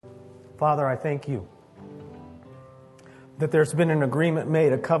Father, I thank you that there's been an agreement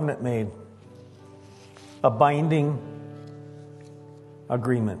made, a covenant made, a binding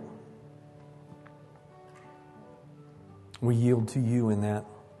agreement. We yield to you in that.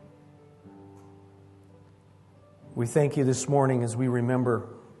 We thank you this morning as we remember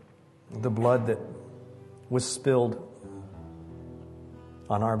the blood that was spilled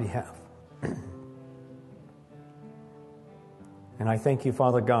on our behalf. And I thank you,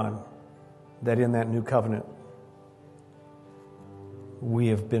 Father God, that in that new covenant, we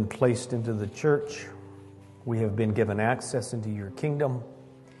have been placed into the church. We have been given access into your kingdom.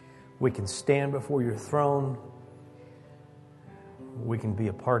 We can stand before your throne. We can be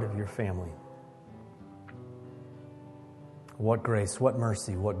a part of your family. What grace, what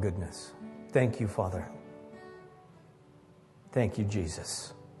mercy, what goodness. Thank you, Father. Thank you,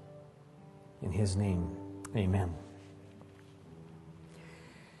 Jesus. In his name, amen.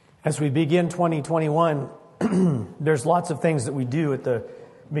 As we begin 2021, there's lots of things that we do at the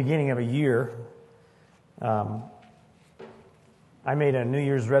beginning of a year. I made a New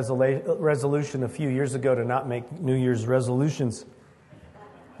Year's resolution a few years ago to not make New Year's resolutions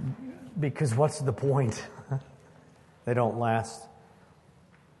because what's the point? They don't last.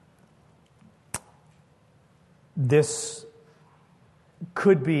 This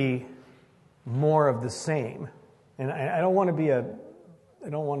could be more of the same. And I don't want to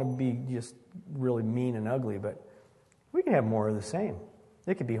be just really mean and ugly, but we can have more of the same.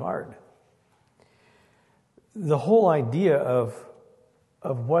 It can be hard. The whole idea of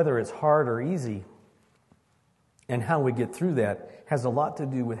whether it's hard or easy and how we get through that has a lot to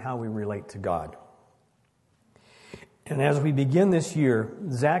do with how we relate to God. And as we begin this year,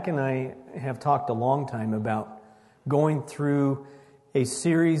 Zach and I have talked a long time about going through a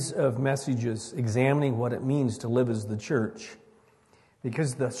series of messages examining what it means to live as the church.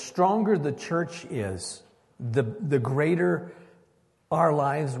 Because the stronger the church is, the greater our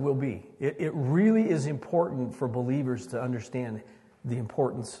lives will be. It really is important for believers to understand the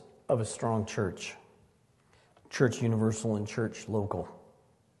importance of a strong church. Church universal and church local.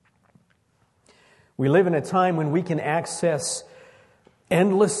 We live in a time when we can access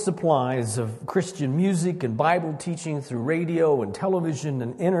endless supplies of Christian music and Bible teaching through radio and television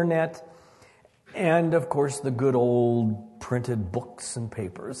and internet. And, of course, the good old printed books and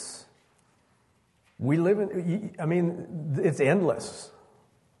papers. We live in, it's endless.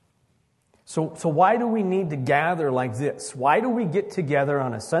 So why do we need to gather like this? Why do we get together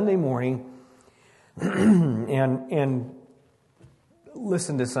on a Sunday morning and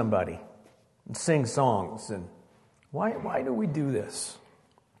listen to somebody, and sing songs? And why do we do this?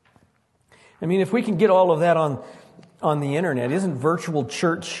 I mean, if we can get all of that on the internet, isn't virtual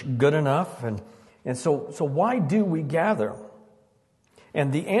church good enough? And so why do we gather?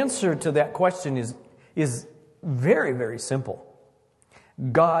 And the answer to that question is very, very simple.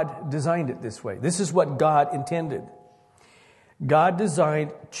 God designed it this way. This is what God intended. God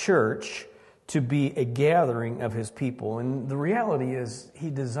designed church to be a gathering of his people. And the reality is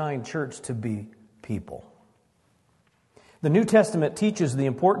he designed church to be people. The New Testament teaches the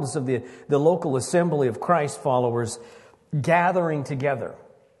importance of the local assembly of Christ followers gathering together.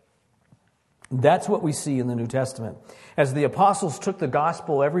 That's what we see in the New Testament. As the apostles took the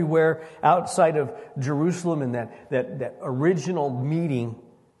gospel everywhere outside of Jerusalem in that original meeting,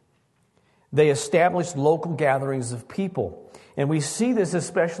 they established local gatherings of people. And we see this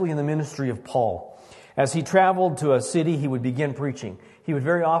especially in the ministry of Paul. As he traveled to a city, he would begin preaching. He would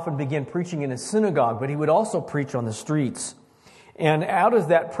very often begin preaching in a synagogue, but he would also preach on the streets. And out of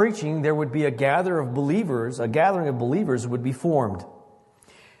that preaching, there would be a gathering of believers would be formed.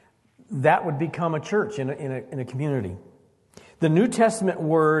 That would become a church in a community. The New Testament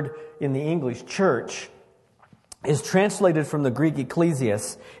word in the English, church, is translated from the Greek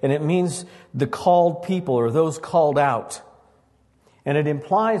ecclesias, and it means the called people or those called out. And it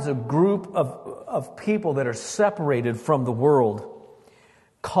implies a group of people that are separated from the world,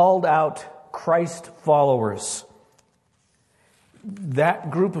 called out Christ followers. That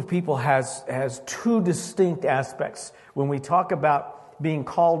group of people has two distinct aspects. When we talk about being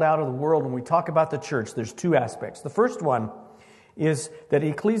called out of the world, when we talk about the church, there's two aspects. The first one is that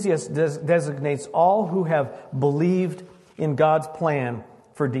ecclesias designates all who have believed in God's plan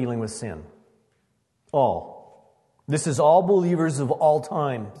for dealing with sin. All. This is all believers of all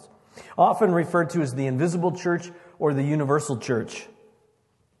times, often referred to as the invisible church or the universal church.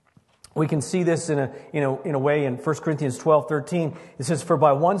 We can see this in a way in 1 Corinthians 12:13. It says, "For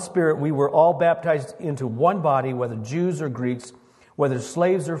by one Spirit we were all baptized into one body, whether Jews or Greeks, whether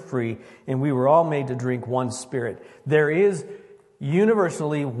slaves or free, and we were all made to drink one Spirit." There is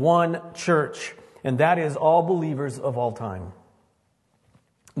universally one church, and that is all believers of all time.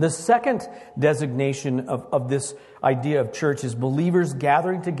 The second designation of this idea of church is believers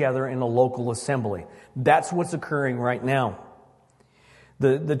gathering together in a local assembly. That's what's occurring right now.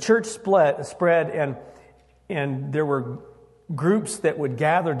 The church spread, and there were groups that would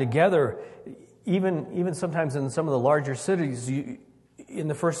gather together, even sometimes in some of the larger cities. In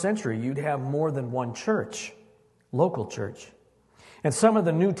the first century, you'd have more than one church, local church. And some of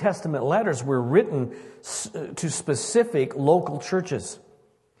the New Testament letters were written to specific local churches.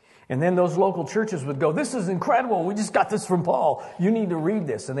 And then those local churches would go, "This is incredible. We just got this from Paul. You need to read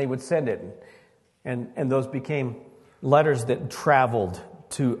this." And they would send it. And those became letters that traveled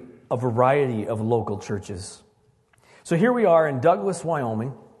to a variety of local churches. So here we are in Douglas,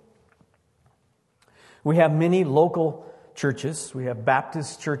 Wyoming. We have many local churches. We have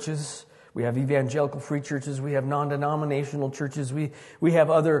Baptist churches. We have evangelical free churches. We have non-denominational churches. We have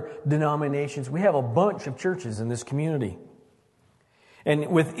other denominations. We have a bunch of churches in this community.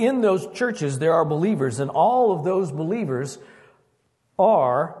 And within those churches, there are believers, and all of those believers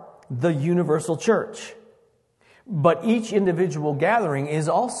are the universal church. But each individual gathering is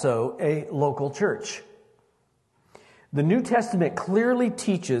also a local church. The New Testament clearly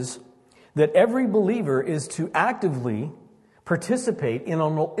teaches that every believer is to actively participate in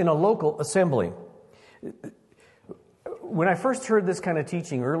a local assembly. When I first heard this kind of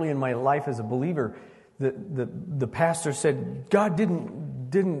teaching early in my life as a believer, the pastor said, God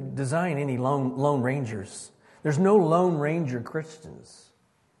didn't design any lone rangers. There's no lone ranger Christians.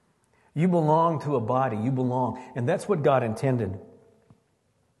 You belong to a body. You belong. And that's what God intended.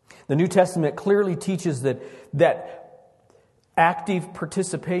 The New Testament clearly teaches that active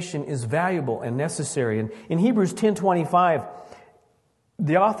participation is valuable and necessary. And in Hebrews 10:25,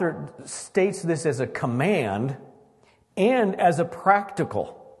 the author states this as a command and as a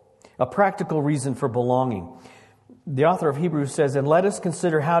practical reason for belonging. The author of Hebrews says, "And let us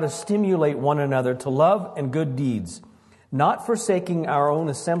consider how to stimulate one another to love and good deeds, not forsaking our own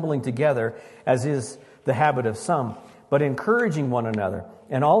assembling together, as is the habit of some, but encouraging one another,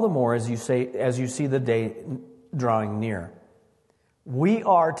 and all the more as you see the day drawing near." We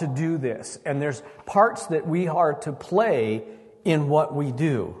are to do this, and there's parts that we are to play in what we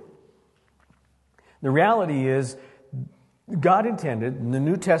do. The reality is, God intended, in the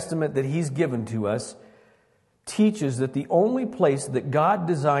New Testament that He's given to us, teaches that the only place that God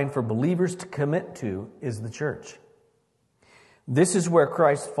designed for believers to commit to is the church. This is where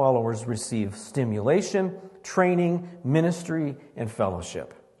Christ's followers receive stimulation, training, ministry, and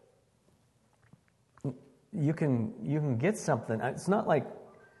fellowship. You can get something. It's not like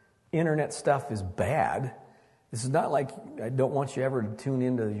internet stuff is bad. This is not like I don't want you ever to tune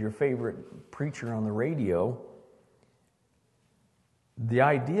into your favorite preacher on the radio. The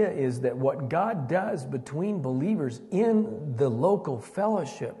idea is that what God does between believers in the local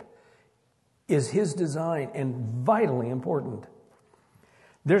fellowship is His design and vitally important.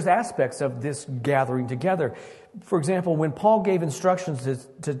 There's aspects of this gathering together. For example, when Paul gave instructions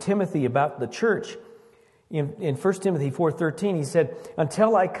to Timothy about the church, in 1 Timothy 4:13, he said,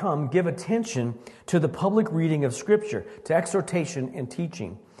 "Until I come, give attention to the public reading of Scripture, to exhortation and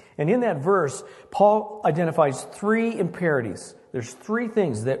teaching." And in that verse, Paul identifies three imperatives. There's three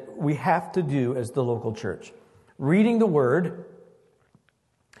things that we have to do as the local church: reading the Word,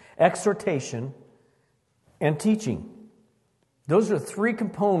 exhortation, and teaching. Those are three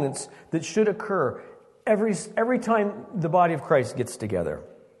components that should occur every time the body of Christ gets together.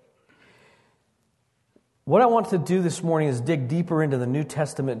 What I want to do this morning is dig deeper into the New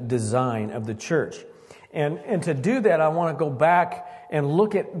Testament design of the church. And to do that, I want to go back and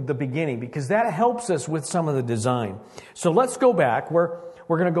look at the beginning, because that helps us with some of the design. So let's go back. We're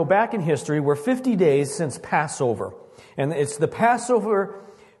going to go back in history. We're 50 days since Passover. And it's the Passover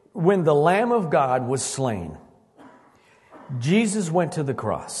when the Lamb of God was slain. Jesus went to the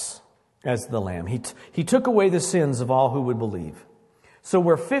cross as the Lamb. He took away the sins of all who would believe. So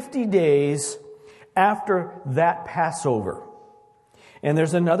we're 50 days after that Passover. And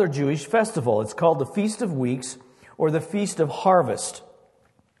there's another Jewish festival. It's called the Feast of Weeks, or the Feast of Harvest.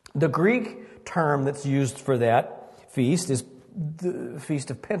 The Greek term that's used for that feast is the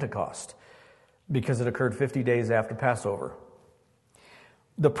Feast of Pentecost, because it occurred 50 days after Passover.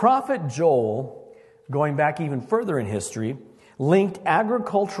 The prophet Joel, going back even further in history, linked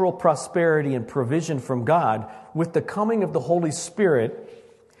agricultural prosperity and provision from God with the coming of the Holy Spirit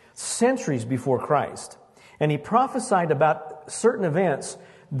centuries before Christ. And he prophesied about certain events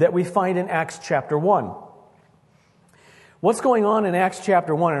that we find in Acts chapter 1. What's going on in Acts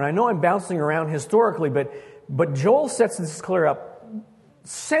chapter 1? And I know I'm bouncing around historically, but Joel sets this clear up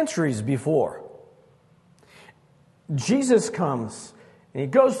centuries before. Jesus comes, and he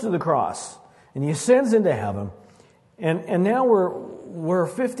goes to the cross, and he ascends into heaven, and now we're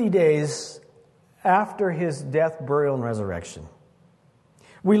 50 days after his death, burial, and resurrection.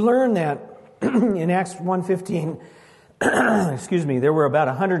 We learn that in Acts 1:15, there were about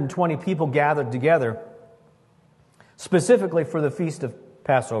 120 people gathered together, specifically for the feast of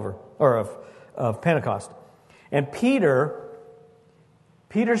Passover, or of Pentecost. And Peter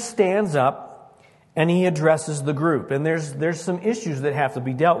stands up and he addresses the group. And there's some issues that have to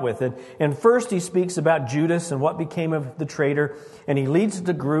be dealt with. And first he speaks about Judas and what became of the traitor, and he leads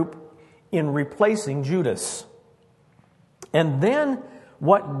the group in replacing Judas. And then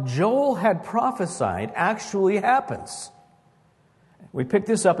what Joel had prophesied actually happens. We pick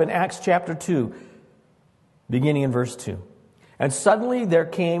this up in Acts chapter 2, beginning in verse 2. And suddenly there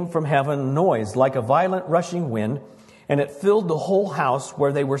came from heaven a noise like a violent rushing wind, and it filled the whole house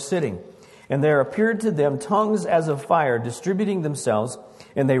where they were sitting. And there appeared to them tongues as of fire, distributing themselves,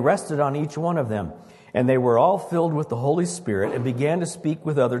 and they rested on each one of them. And they were all filled with the Holy Spirit and began to speak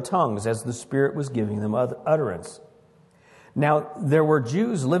with other tongues as the Spirit was giving them utterance. Now there were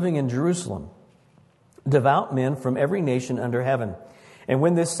Jews living in Jerusalem, devout men from every nation under heaven. And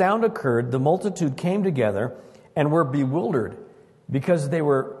when this sound occurred, the multitude came together and were bewildered, because they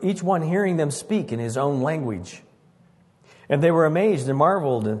were each one hearing them speak in his own language. And they were amazed and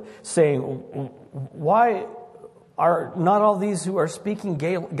marveled, and saying, "Why are not all these who are speaking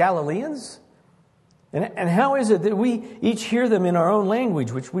Galileans? And how is it that we each hear them in our own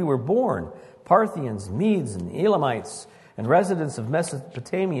language, which we were born, Parthians, Medes, and Elamites, and residents of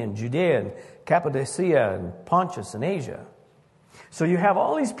Mesopotamia, and Judea, and Cappadocia, and Pontus, and Asia?" So you have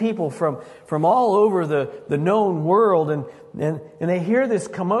all these people from all over the known world, and they hear this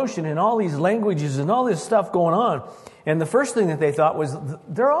commotion in all these languages and all this stuff going on. And the first thing that they thought was,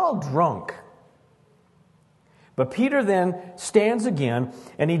 they're all drunk. But Peter then stands again,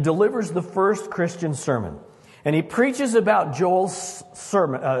 and he delivers the first Christian sermon. And he preaches about Joel's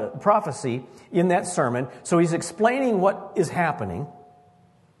prophecy in that sermon. So he's explaining what is happening.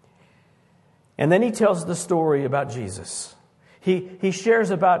 And then he tells the story about Jesus. He shares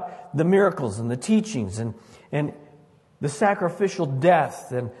about the miracles and the teachings and the sacrificial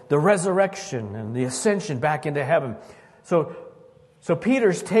death and the resurrection and the ascension back into heaven. So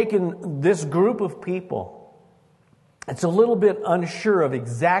Peter's taken this group of people. It's a little bit unsure of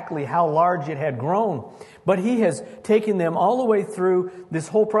exactly how large it had grown, but he has taken them all the way through this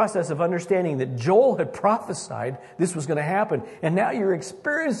whole process of understanding that Joel had prophesied this was going to happen, and now you're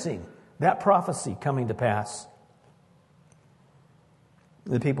experiencing that prophecy coming to pass.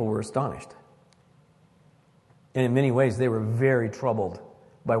 The people were astonished. And in many ways, they were very troubled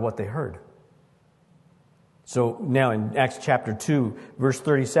by what they heard. So now in Acts chapter 2, verse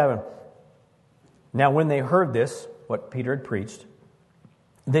 37, now when they heard this, what Peter had preached,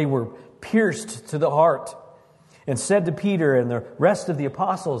 they were pierced to the heart and said to Peter and the rest of the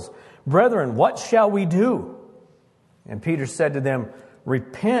apostles, "Brethren, what shall we do?" And Peter said to them,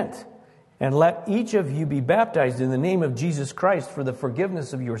 "Repent, and let each of you be baptized in the name of Jesus Christ for the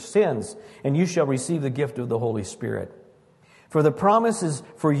forgiveness of your sins, and you shall receive the gift of the Holy Spirit. For the promise is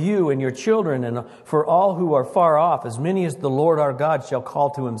for you and your children and for all who are far off, as many as the Lord our God shall call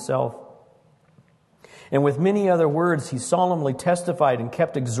to himself." And with many other words he solemnly testified and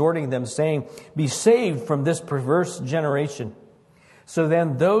kept exhorting them, saying, "Be saved from this perverse generation." So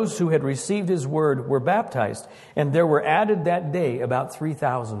then those who had received his word were baptized, and there were added that day about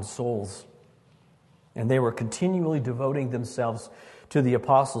 3,000 souls. And they were continually devoting themselves to the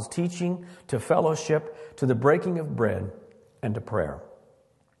apostles' teaching, to fellowship, to the breaking of bread, and to prayer.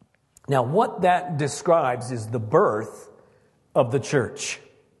 Now, what that describes is the birth of the church.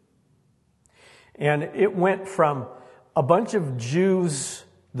 And it went from a bunch of Jews,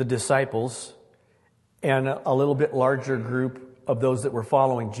 the disciples, and a little bit larger group of those that were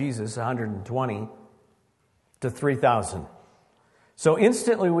following Jesus, 120, to 3,000. So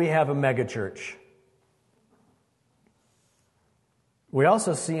instantly we have a megachurch. We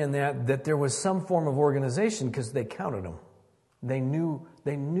also see in that there was some form of organization because they counted them. They knew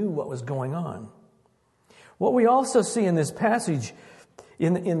what was going on. What we also see in this passage,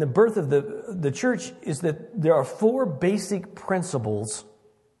 in the birth of the church, is that there are 4 basic principles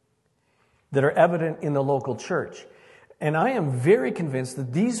that are evident in the local church. And I am very convinced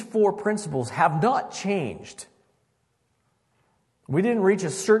that these 4 principles have not changed. We didn't reach a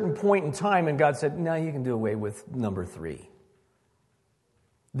certain point in time and God said, "No, you can do away with number 3.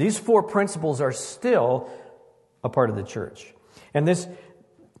 These 4 principles are still a part of the church. And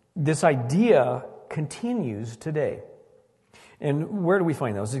this idea continues today. And where do we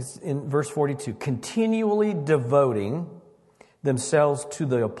find those? It's in verse 42. Continually devoting themselves to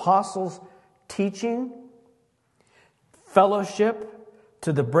the apostles' teaching, fellowship,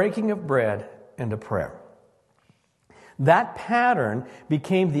 to the breaking of bread, and to prayer. That pattern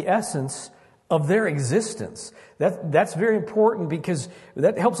became the essence of their existence. That's very important because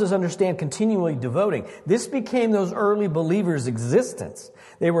that helps us understand continually devoting. This became those early believers' existence.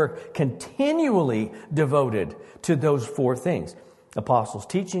 They were continually devoted to those four things: apostles'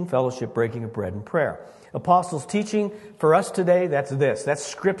 teaching, fellowship, breaking of bread, and prayer. Apostles' teaching, for us today, that's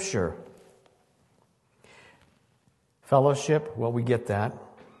Scripture. Fellowship, well, we get that.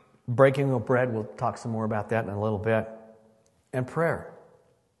 Breaking of bread, we'll talk some more about that in a little bit. And prayer.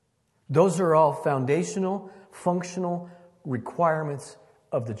 Those are all foundational, functional requirements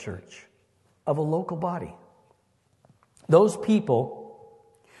of the church, of a local body. Those people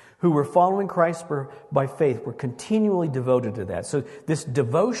who were following Christ by faith were continually devoted to that. So this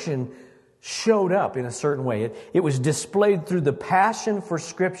devotion showed up in a certain way. It was displayed through the passion for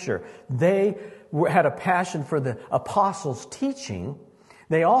Scripture. They had a passion for the apostles' teaching.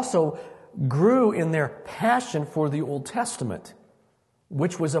 They also grew in their passion for the Old Testament,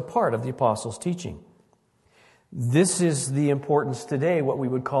 which was a part of the apostles' teaching. This is the importance today, what we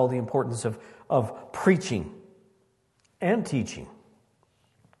would call the importance of preaching and teaching.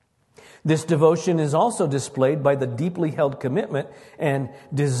 This devotion is also displayed by the deeply held commitment and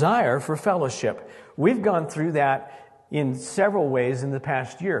desire for fellowship. We've gone through that in several ways in the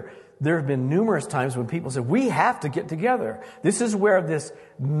past year. There have been numerous times when people say, we have to get together. This is where this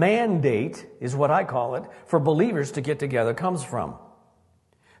mandate, is what I call it, for believers to get together comes from.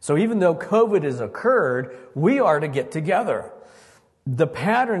 So even though COVID has occurred, we are to get together. The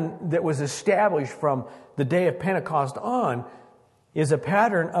pattern that was established from the day of Pentecost on is a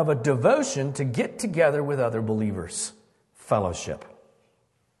pattern of a devotion to get together with other believers. Fellowship.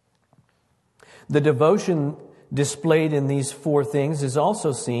 The devotion displayed in these four things is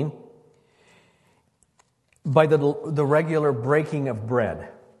also seen by the regular breaking of bread.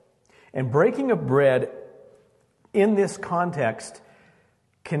 And breaking of bread in this context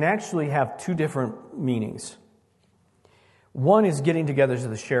can actually have two different meanings. One is getting together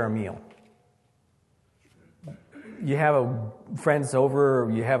to share a meal. You have friends over,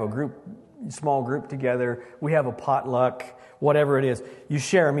 or you have a small group together, we have a potluck, whatever it is, you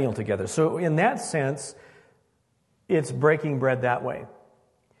share a meal together. So in that sense, it's breaking bread that way.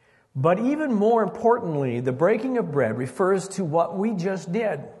 But even more importantly, the breaking of bread refers to what we just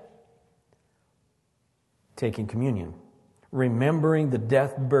did. Taking communion. Remembering the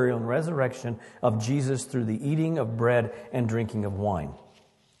death, burial, and resurrection of Jesus through the eating of bread and drinking of wine.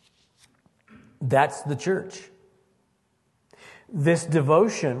 That's the church. This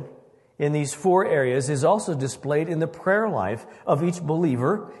devotion in these four areas is also displayed in the prayer life of each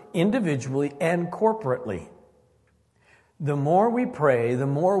believer, individually and corporately. The more we pray, the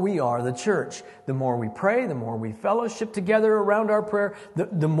more we are the church. The more we pray, the more we fellowship together around our prayer,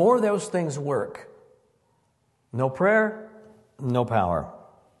 the more those things work. No prayer, no power.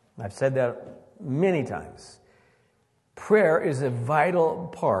 I've said that many times. Prayer is a vital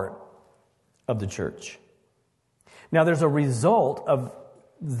part of the church. Now, there's a result of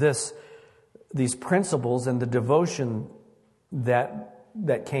these principles and the devotion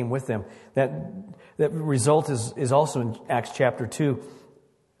that came with them. That result is also in Acts chapter 2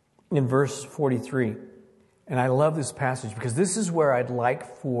 in verse 43. And I love this passage because this is where I'd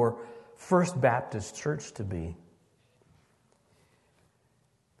like for First Baptist Church to be.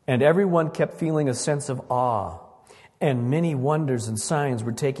 And everyone kept feeling a sense of awe, and many wonders and signs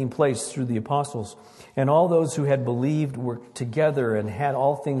were taking place through the apostles. And all those who had believed were together and had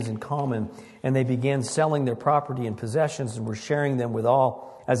all things in common. And they began selling their property and possessions and were sharing them with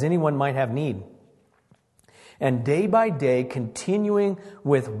all, as anyone might have need. And day by day, continuing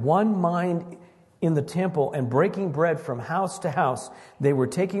with one mind in the temple and breaking bread from house to house, they were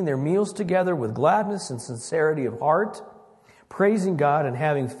taking their meals together with gladness and sincerity of heart, praising God and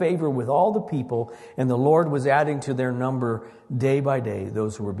having favor with all the people. And the Lord was adding to their number day by day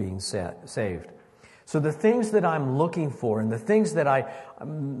those who were being saved. So the things that I'm looking for and the things that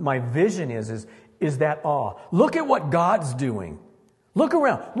my vision is that awe. Look at what God's doing. Look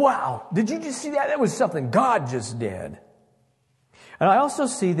around. Wow, did you just see that? That was something God just did. And I also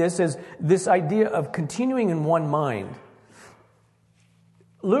see this as this idea of continuing in one mind.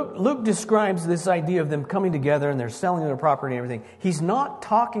 Luke describes this idea of them coming together and they're selling their property and everything. He's not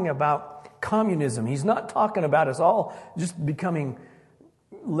talking about communism. He's not talking about us all just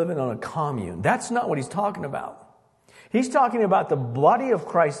living on a commune. That's not what he's talking about. He's talking about the body of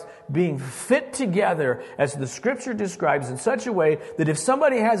Christ being fit together as the Scripture describes in such a way that if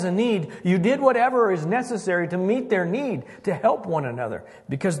somebody has a need, you did whatever is necessary to meet their need, to help one another,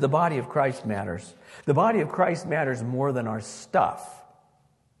 because the body of Christ matters. The body of Christ matters more than our stuff.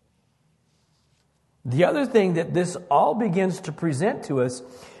 The other thing that this all begins to present to us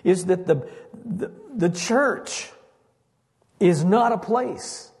is that the church is not a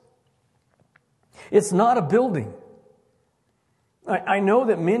place. It's not a building. I know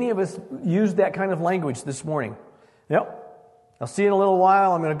that many of us use that kind of language this morning. Yep, I'll see you in a little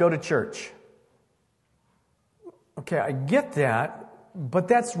while. I'm going to go to church. Okay, I get that, but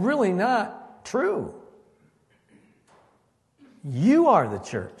that's really not true. You are the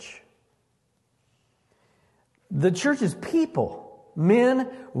church. The church is people, men,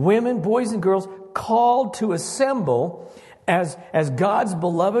 women, boys and girls, called to assemble as God's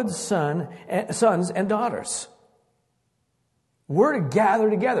beloved sons and daughters. We're to gather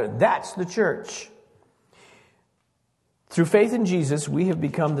together. That's the church. Through faith in Jesus, we have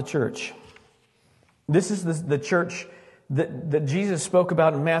become the church. This is the church that Jesus spoke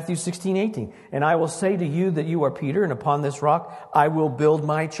about in Matthew 16:18. And I will say to you that you are Peter, and upon this rock I will build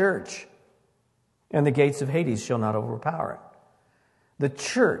my church. And the gates of Hades shall not overpower it. The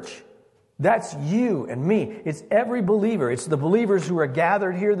church, that's you and me. It's every believer. It's the believers who are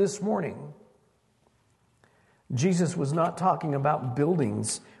gathered here this morning. Jesus was not talking about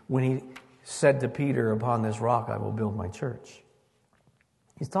buildings when he said to Peter, upon this rock I will build my church.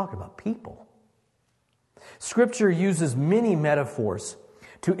 He's talking about people. Scripture uses many metaphors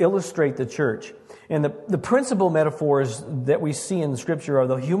to illustrate the church. And the principal metaphors that we see in the Scripture are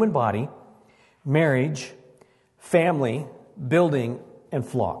the human body, marriage, family, building, and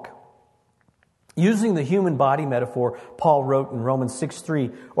flock. Using the human body metaphor, Paul wrote in Romans 6:3,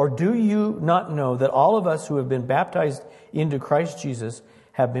 or do you not know that all of us who have been baptized into Christ Jesus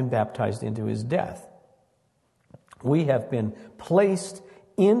have been baptized into his death? We have been placed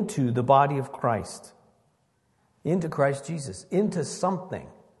into the body of Christ, into Christ Jesus, into something.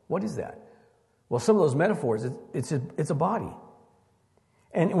 What is that? Well, some of those metaphors, it's a body.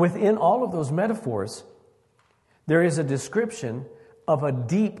 And within all of those metaphors, there is a description of a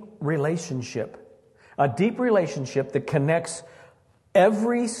deep relationship. A deep relationship that connects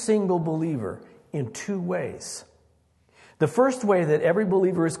every single believer in two ways. The first way that every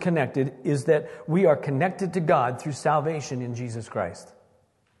believer is connected is that we are connected to God through salvation in Jesus Christ.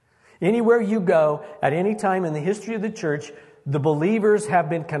 Anywhere you go, at any time in the history of the church, the believers have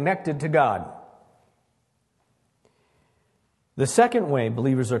been connected to God. The second way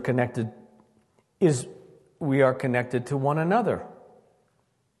believers are connected is we are connected to one another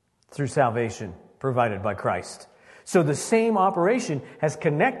through salvation provided by Christ. So the same operation has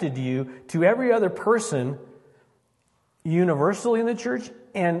connected you to every other person universally in the church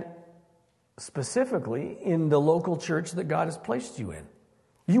and specifically in the local church that God has placed you in.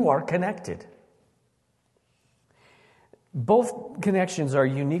 You are connected. Both connections are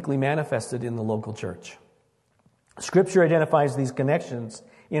uniquely manifested in the local church. Scripture identifies these connections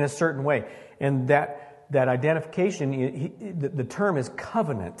in a certain way, and that identification, the term is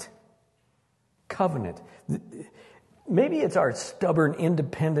covenant. Covenant. Maybe it's our stubborn,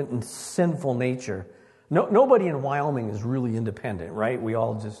 independent, and sinful nature. Nobody in Wyoming is really independent, right? We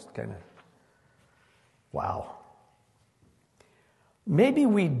all just kind of, wow. Maybe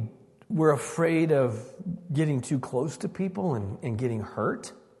we're afraid of getting too close to people and getting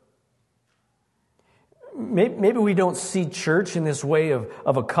hurt. Maybe we don't see church in this way of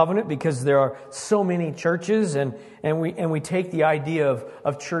a covenant because there are so many churches and we take the idea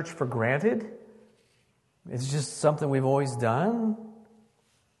of church for granted. It's just something we've always done.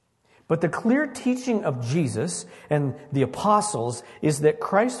 But the clear teaching of Jesus and the apostles is that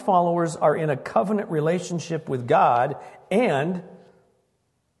Christ followers are in a covenant relationship with God and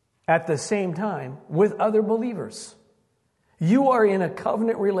at the same time with other believers. You are in a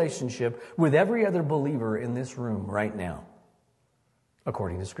covenant relationship with every other believer in this room right now,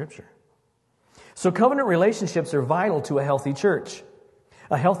 according to Scripture. So covenant relationships are vital to a healthy church,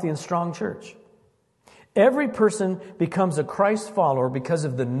 a healthy and strong church. Every person becomes a Christ follower because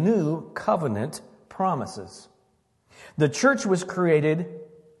of the new covenant promises. The church was created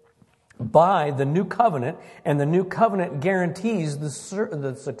by the new covenant, and the new covenant guarantees the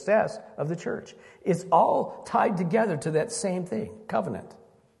success of the church. It's all tied together to that same thing, covenant.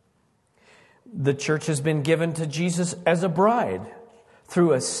 The church has been given to Jesus as a bride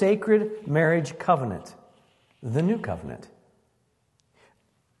through a sacred marriage covenant, the new covenant.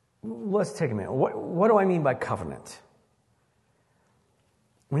 Let's take a minute. What do I mean by covenant?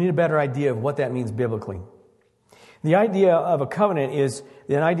 We need a better idea of what that means biblically. The idea of a covenant is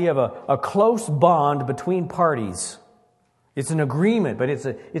an idea of a close bond between parties. It's an agreement, but it's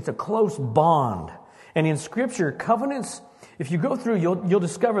a close bond. And in Scripture, covenants, if you go through, you'll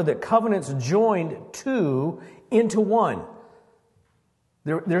discover that covenants joined two into one.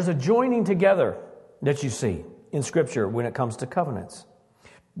 There's a joining together that you see in Scripture when it comes to covenants.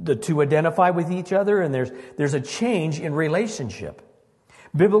 The two identify with each other, and there's a change in relationship.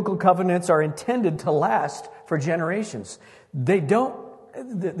 Biblical covenants are intended to last for generations. They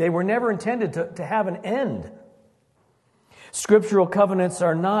were never intended to have an end. Scriptural covenants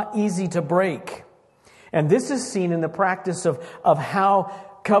are not easy to break. And this is seen in the practice of how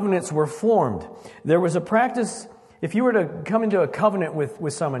covenants were formed. There was a practice, if you were to come into a covenant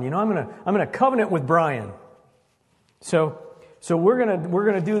with someone, I'm going to covenant with Brian. So we're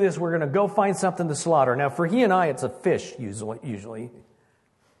gonna do this. We're gonna go find something to slaughter. Now, for he and I, it's a fish usually.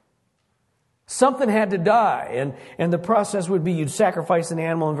 Something had to die, and the process would be you'd sacrifice an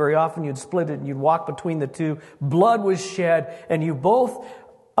animal, and very often you'd split it, and you'd walk between the two. Blood was shed, and you both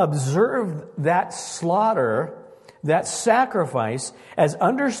observed that slaughter, that sacrifice, as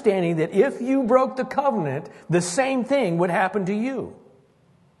understanding that if you broke the covenant, the same thing would happen to you.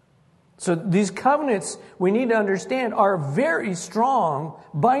 So these covenants, we need to understand, are very strong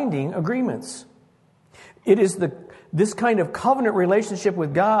binding agreements. It is this kind of covenant relationship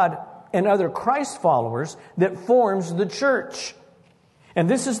with God and other Christ followers that forms the church. And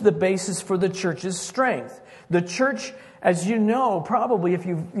this is the basis for the church's strength. The church, as you know, probably if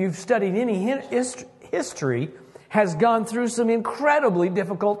you've studied any history, has gone through some incredibly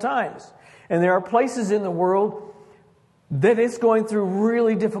difficult times. And there are places in the world that it's going through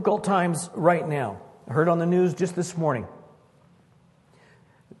really difficult times right now. I heard on the news just this morning.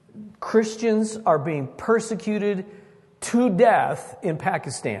 Christians are being persecuted to death in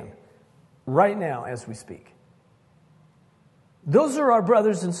Pakistan right now as we speak. Those are our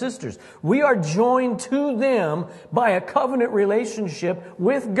brothers and sisters. We are joined to them by a covenant relationship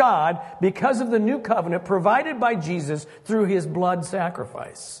with God because of the new covenant provided by Jesus through His blood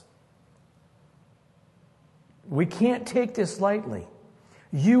sacrifice. We can't take this lightly.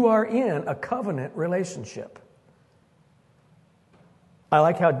 You are in a covenant relationship. I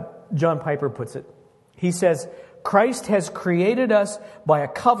like how John Piper puts it. He says, Christ has created us by a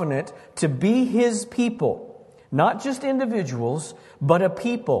covenant to be His people. Not just individuals, but a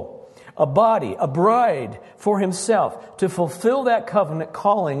people, a body, a bride for Himself. To fulfill that covenant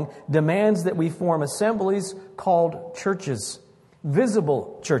calling demands that we form assemblies called churches,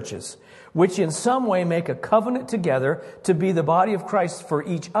 visible churches, which in some way make a covenant together to be the body of Christ for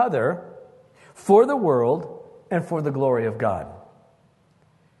each other, for the world, and for the glory of God.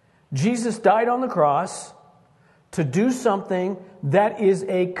 Jesus died on the cross to do something that is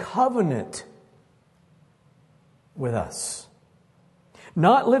a covenant with us.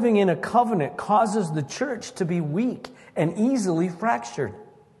 Not living in a covenant causes the church to be weak and easily fractured.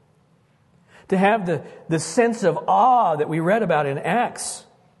 To have the sense of awe that we read about in Acts,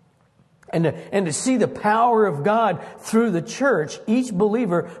 and to see the power of God through the church, each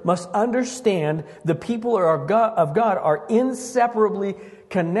believer must understand the people of God are inseparably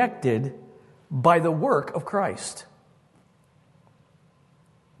connected by the work of Christ.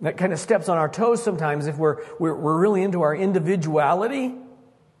 That kind of steps on our toes sometimes if we're really into our individuality.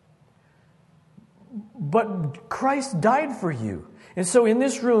 But Christ died for you. And so in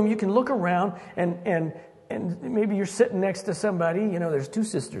this room, you can look around and maybe you're sitting next to somebody. There's two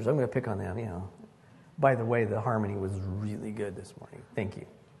sisters. I'm going to pick on them. By the way, the harmony was really good this morning. Thank you.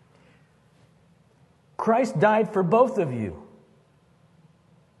 Christ died for both of you.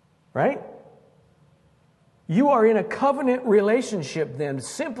 Right? You are in a covenant relationship then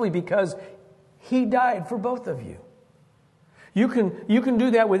simply because He died for both of you. You can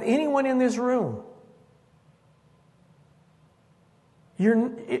do that with anyone in this room.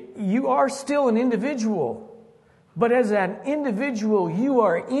 You are still an individual, but as an individual, you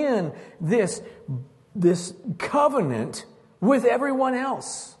are in this covenant with everyone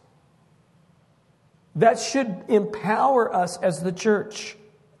else. That should empower us as the church.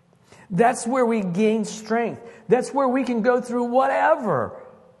 That's where we gain strength. That's where we can go through whatever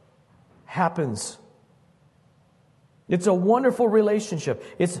happens. It's a wonderful relationship.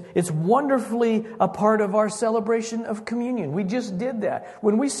 It's wonderfully a part of our celebration of communion. We just did that.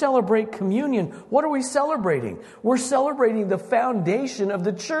 When we celebrate communion, what are we celebrating? We're celebrating the foundation of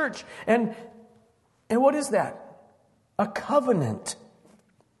the church. And what is that? A covenant.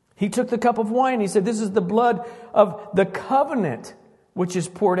 He took the cup of wine. He said, "This is the blood of the covenant, which is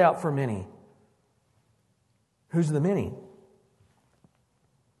poured out for many." Who's the many?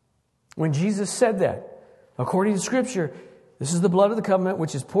 When Jesus said that, According to Scripture, this is the blood of the covenant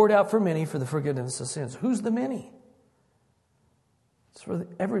which is poured out for many for the forgiveness of sins. Who's the many? It's for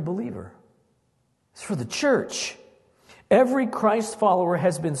every believer. It's for the church. Every Christ follower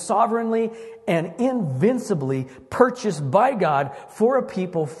has been sovereignly and invincibly purchased by God for a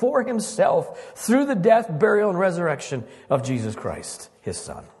people, for Himself, through the death, burial, and resurrection of Jesus Christ, His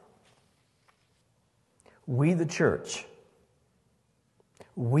Son. We, the church,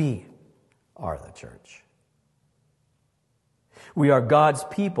 we are the church. We are God's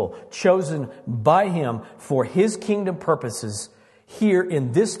people, chosen by Him for His kingdom purposes here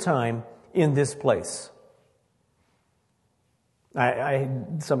in this time, in this place. I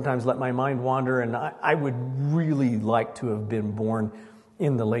sometimes let my mind wander, and I would really like to have been born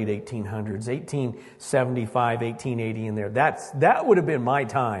in the late 1800s, 1875, 1880 in there. That would have been my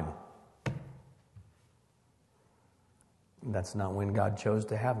time. That's not when God chose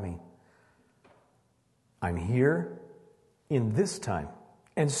to have me. I'm here in this time,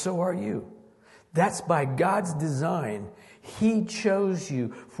 and so are you. That's by God's design. He chose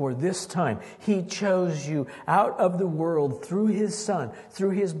you for this time. He chose you out of the world through His Son, through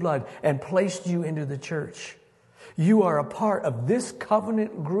His blood, and placed you into the church. You are a part of this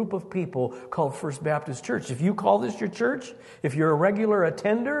covenant group of people called First Baptist Church. If you call this your church, if you're a regular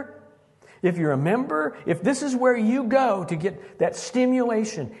attender, if you're a member, if this is where you go to get that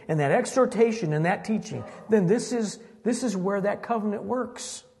stimulation and that exhortation and that teaching, then this is where that covenant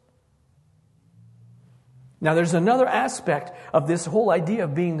works. Now, there's another aspect of this whole idea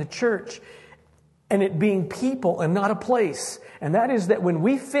of being the church and it being people and not a place. And that is that when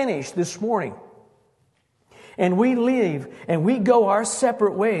we finish this morning and we leave and we go our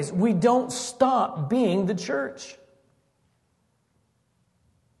separate ways, we don't stop being the church.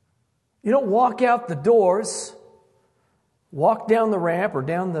 You don't walk out the doors, walk down the ramp or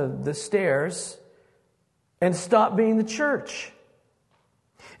down the stairs and stop being the church.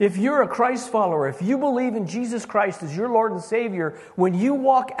 If you're a Christ follower, if you believe in Jesus Christ as your Lord and Savior, when you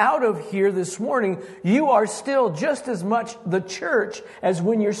walk out of here this morning, you are still just as much the church as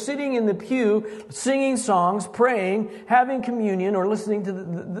when you're sitting in the pew, singing songs, praying, having communion, or listening to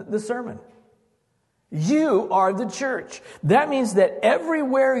the sermon. You are the church. That means that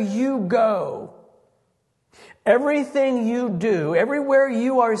everywhere you go, everything you do, everywhere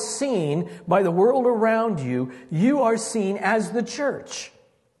you are seen by the world around you, you are seen as the church.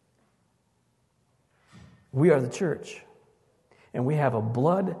 We are the church. And we have a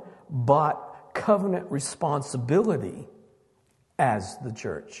blood-bought covenant responsibility as the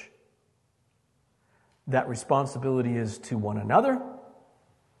church. That responsibility is to one another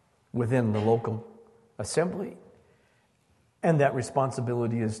within the local assembly. And that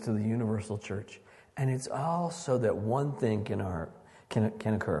responsibility is to the universal church. And it's all so that one thing can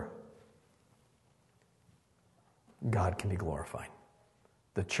occur. God can be glorified.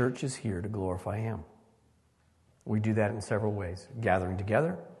 The church is here to glorify Him. We do that in several ways. Gathering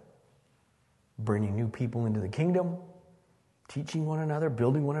together, bringing new people into the kingdom, teaching one another,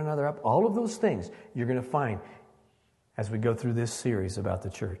 building one another up. All of those things you're going to find as we go through this series about the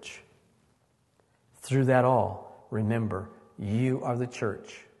church. Through that all, remember, you are the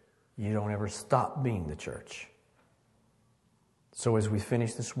church. You don't ever stop being the church. So as we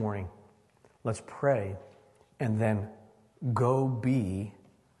finish this morning, let's pray and then go be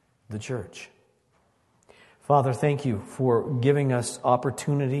the church. Father, thank you for giving us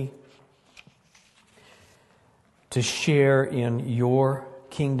opportunity to share in your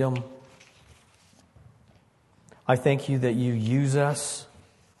kingdom. I thank you that you use us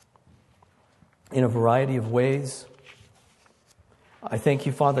in a variety of ways. I thank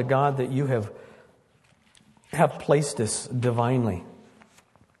you, Father God, that you have placed us divinely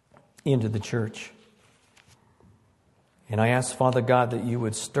into the church. And I ask, Father God, that you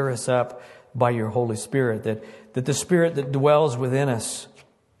would stir us up by your Holy Spirit, that the Spirit that dwells within us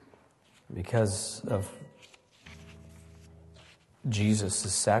because of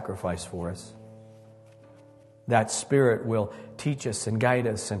Jesus' sacrifice for us, that Spirit will teach us and guide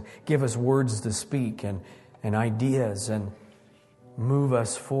us and give us words to speak and ideas and move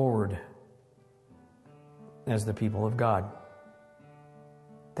us forward as the people of God.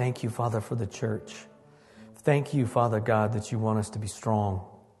 Thank you, Father, for the church. Thank you, Father God, that you want us to be strong,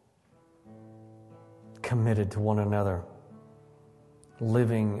 committed to one another,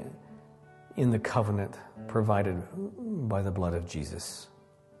 living in the covenant provided by the blood of Jesus.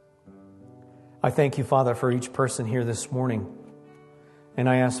 I thank you, Father, for each person here this morning. And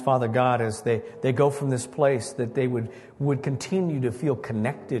I ask, Father God, as they go from this place, that they would continue to feel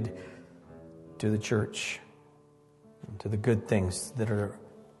connected to the church, to the good things that are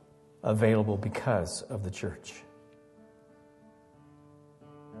available because of the church.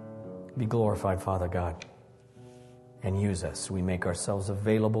 Be glorified, Father God, and use us. We make ourselves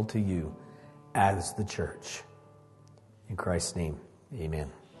available to you as the church. In Christ's name,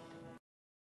 amen.